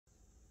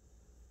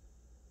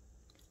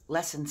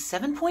Lesson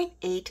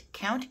 7.8,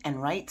 Count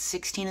and Write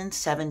 16 and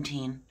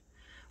 17.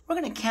 We're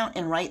going to count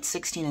and write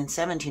 16 and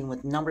 17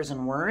 with numbers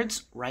and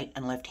words, right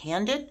and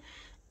left-handed,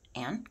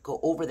 and go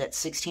over that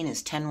 16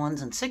 is 10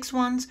 ones and 6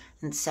 ones,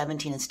 and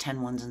 17 is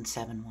 10 ones and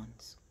 7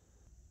 ones.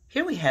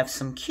 Here we have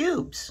some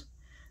cubes.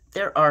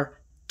 There are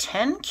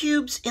 10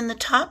 cubes in the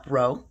top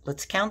row.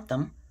 Let's count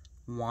them.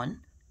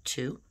 1,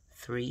 2,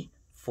 3,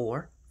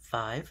 4,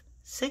 5,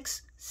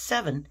 6,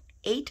 7,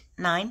 8,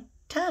 9,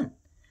 10.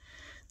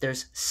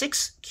 There's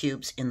 6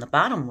 cubes in the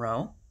bottom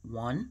row.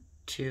 1,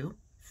 2,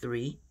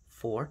 3,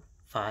 4,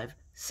 5,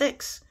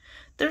 6.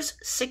 There's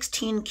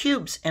 16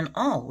 cubes in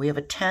all. We have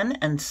a 10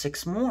 and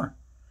 6 more.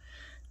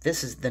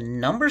 This is the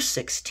number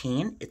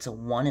 16. It's a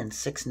 1 and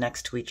 6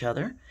 next to each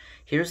other.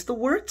 Here's the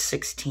word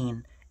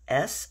 16.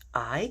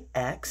 S-I-X-T-E-E-N.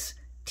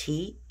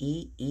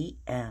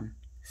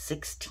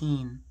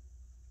 16.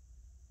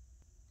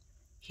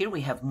 Here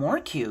we have more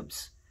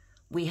cubes.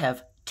 We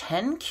have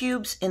 10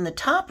 cubes in the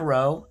top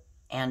row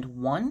and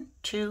 1,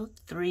 2,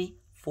 3,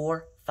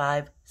 4,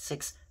 5,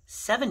 6,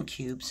 7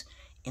 cubes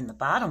in the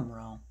bottom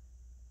row.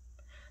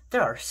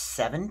 There are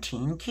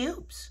 17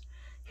 cubes.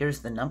 Here's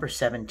the number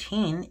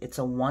 17. It's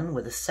a 1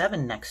 with a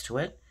 7 next to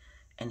it.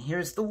 And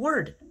here's the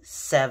word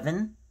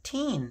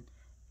 17.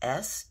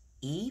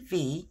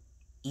 S-E-V-E-N-T-E-E-N.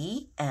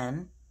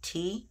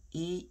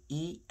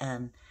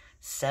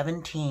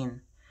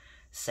 17.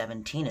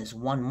 17 is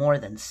one more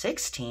than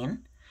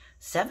 16.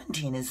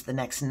 17 is the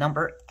next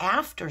number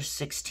after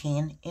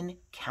 16 in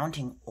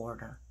counting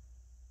order.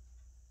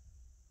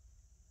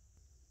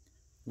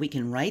 We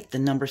can write the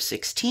number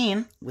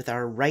 16 with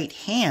our right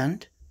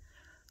hand.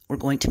 We're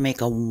going to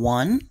make a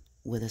 1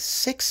 with a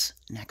 6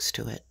 next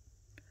to it.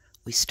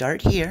 We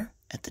start here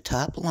at the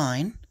top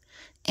line,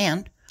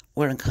 and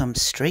we're going to come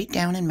straight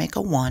down and make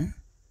a 1.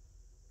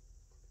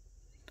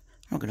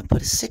 We're going to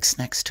put a 6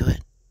 next to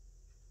it.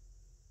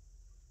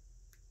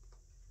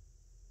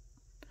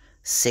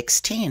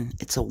 16.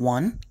 It's a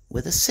 1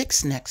 with a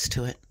 6 next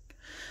to it.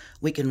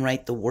 We can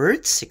write the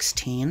word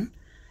 16.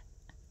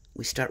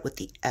 We start with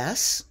the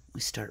S. We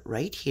start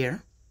right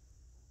here.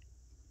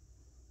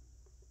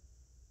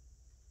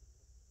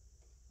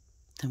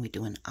 Then we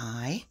do an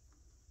I.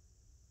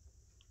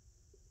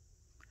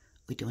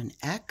 We do an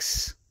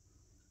X.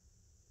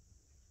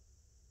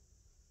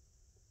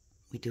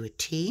 We do a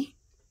T.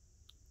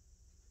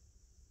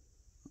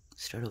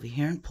 Start over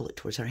here and pull it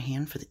towards our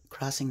hand for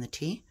crossing the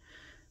T.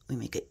 We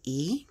make an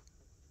E.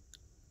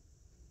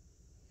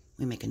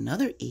 We make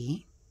another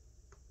E.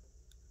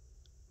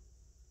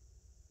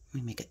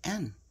 We make an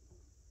N.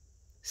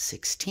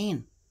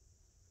 16.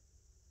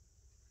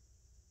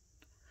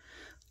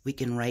 We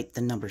can write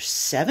the number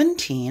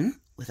 17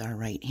 with our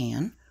right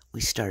hand.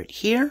 We start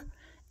here,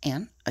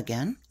 and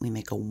again, we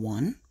make a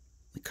 1.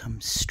 We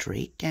come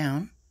straight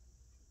down.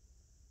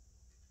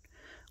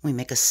 We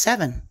make a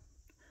 7.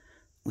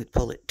 We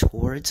pull it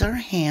towards our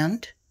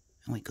hand,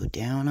 and we go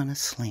down on a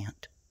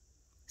slant.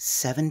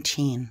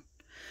 17.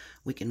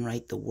 We can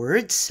write the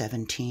word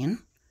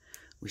 17.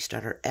 We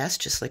start our S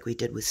just like we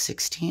did with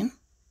 16.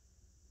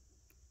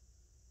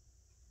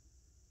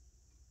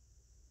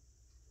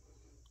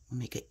 We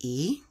make an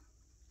E,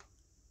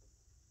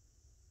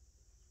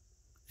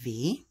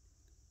 V,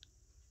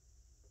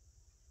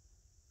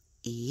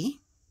 E,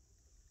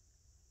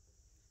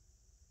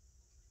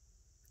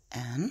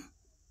 N,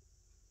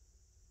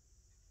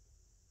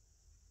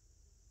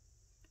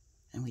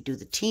 and we do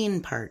the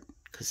teen part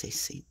because they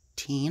say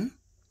teen.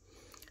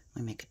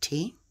 We make a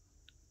T,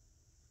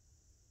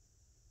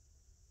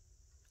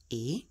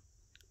 E,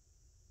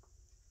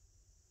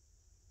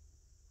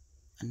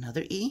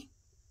 another E,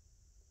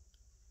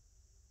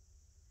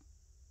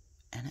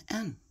 and an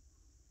N.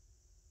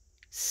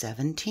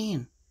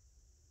 17.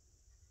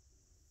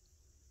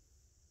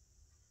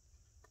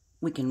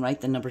 We can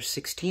write the number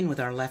 16 with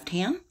our left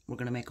hand. We're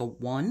going to make a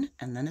 1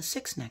 and then a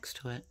 6 next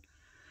to it.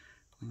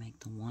 We make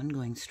the 1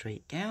 going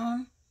straight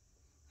down.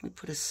 We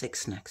put a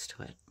 6 next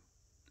to it.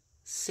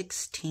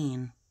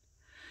 16.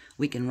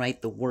 We can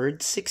write the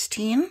word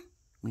 16.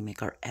 We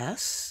make our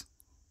S.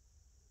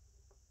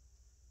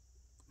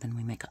 Then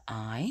we make an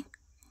I.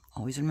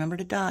 Always remember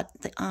to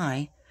dot the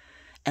I.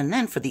 And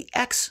then for the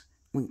X,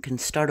 we can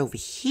start over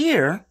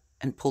here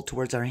and pull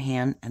towards our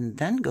hand and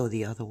then go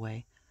the other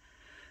way.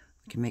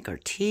 We can make our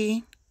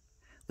T.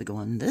 We go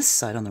on this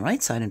side, on the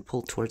right side, and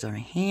pull towards our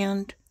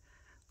hand.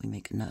 We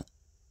make an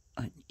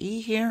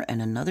E here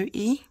and another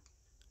E.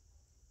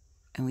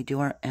 And we do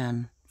our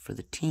N for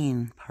the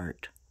teen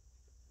part.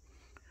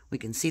 We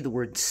can see the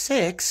word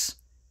 6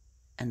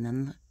 and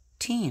then the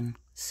teen,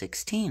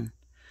 16.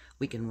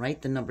 We can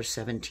write the number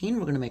 17.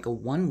 We're going to make a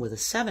 1 with a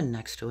 7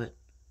 next to it.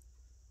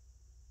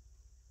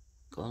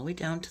 Go all the way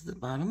down to the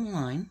bottom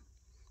line.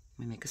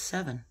 We make a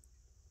 7.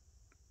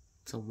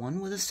 It's a 1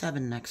 with a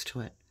 7 next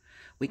to it.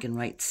 We can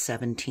write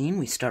 17.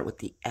 We start with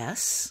the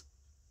S.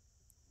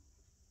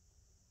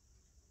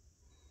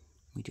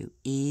 We do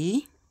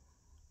E.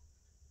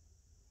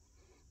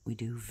 We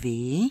do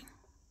V.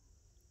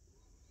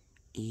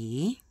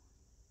 E.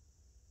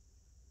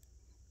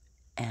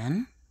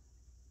 N.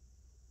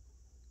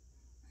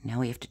 Now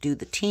we have to do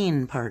the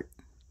teen part.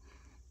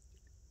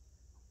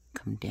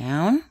 Come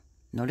down.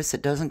 Notice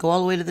it doesn't go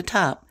all the way to the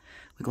top.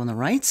 We go on the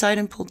right side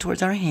and pull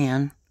towards our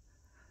hand.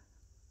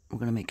 We're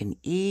going to make an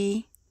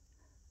E,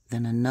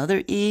 then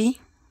another E,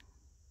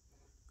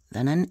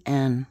 then an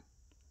N.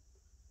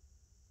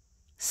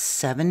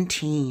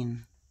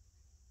 17.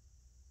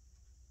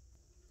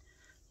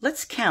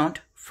 Let's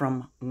count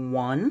from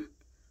 1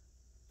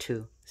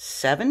 to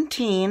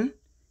 17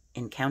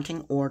 in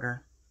counting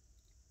order.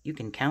 You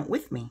can count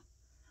with me.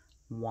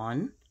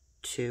 1,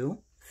 2,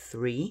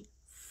 3,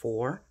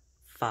 4,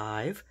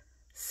 5,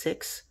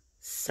 6,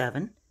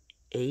 7,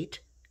 8,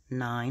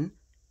 9,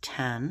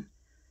 10,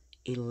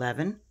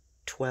 11,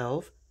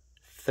 12,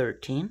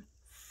 13,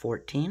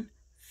 14,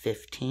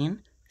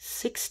 15,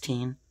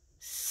 16,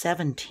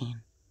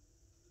 17.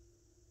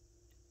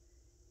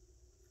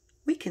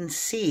 We can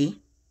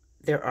see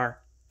there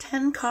are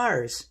 10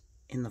 cars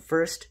in the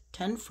first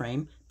 10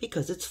 frame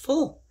because it's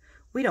full.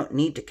 We don't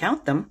need to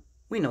count them.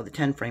 We know the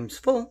 10 frame's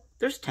full.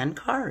 There's 10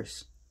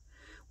 cars.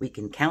 We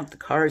can count the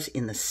cars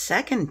in the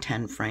second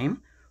 10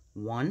 frame.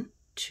 1,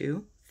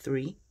 2,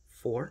 3,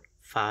 4,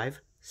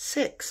 5,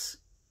 6.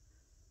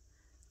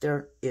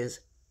 There is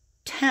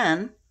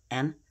 10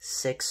 and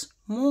 6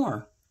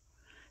 more.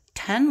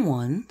 10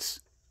 ones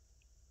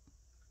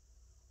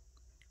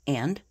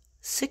and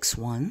 6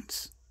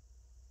 ones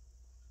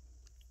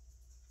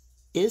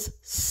is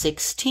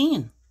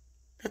 16.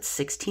 That's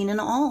 16 in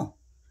all.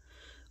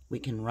 We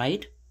can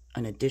write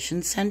an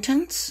addition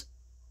sentence.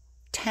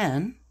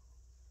 10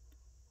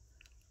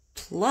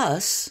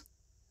 plus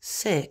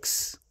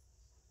 6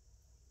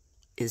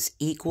 is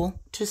equal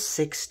to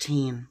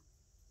 16.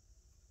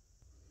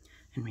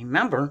 And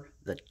remember,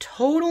 the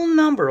total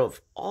number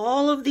of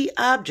all of the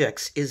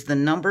objects is the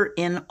number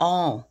in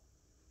all.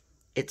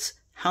 It's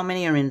how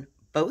many are in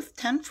both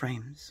 10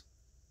 frames.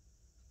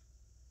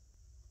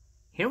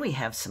 Here we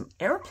have some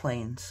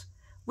airplanes.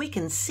 We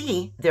can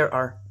see there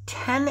are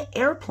 10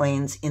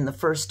 airplanes in the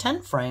first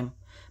 10 frame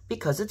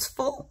because it's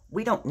full.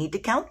 We don't need to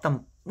count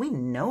them. We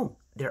know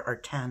there are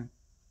 10.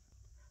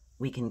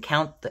 We can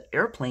count the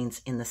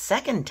airplanes in the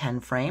second 10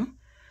 frame.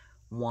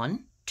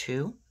 1,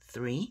 2,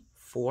 3,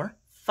 4,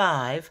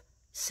 5,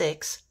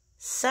 6,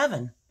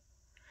 7.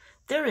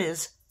 There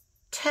is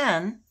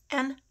 10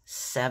 and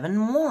 7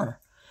 more.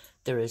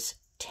 There is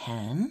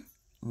 10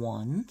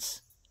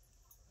 ones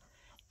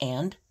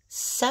and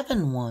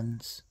 7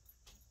 ones.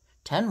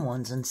 10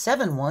 ones and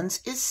 7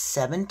 ones is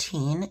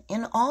 17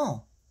 in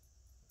all.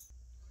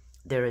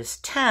 There is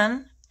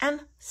 10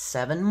 and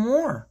 7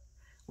 more.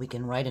 We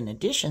can write an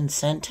addition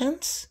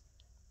sentence.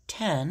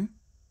 10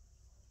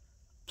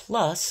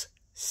 plus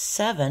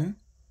 7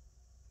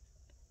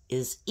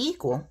 is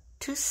equal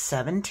to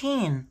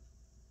 17.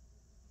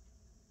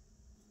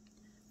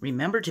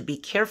 Remember to be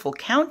careful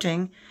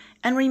counting,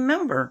 and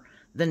remember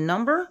the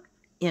number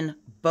in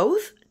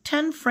both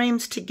 10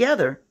 frames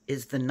together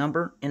is the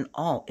number in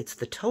all. It's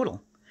the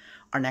total.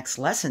 Our next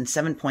lesson,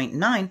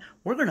 7.9,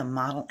 we're going to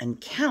model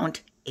and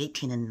count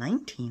 18 and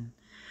 19.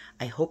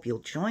 I hope you'll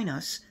join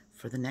us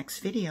for the next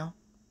video.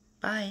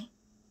 Bye.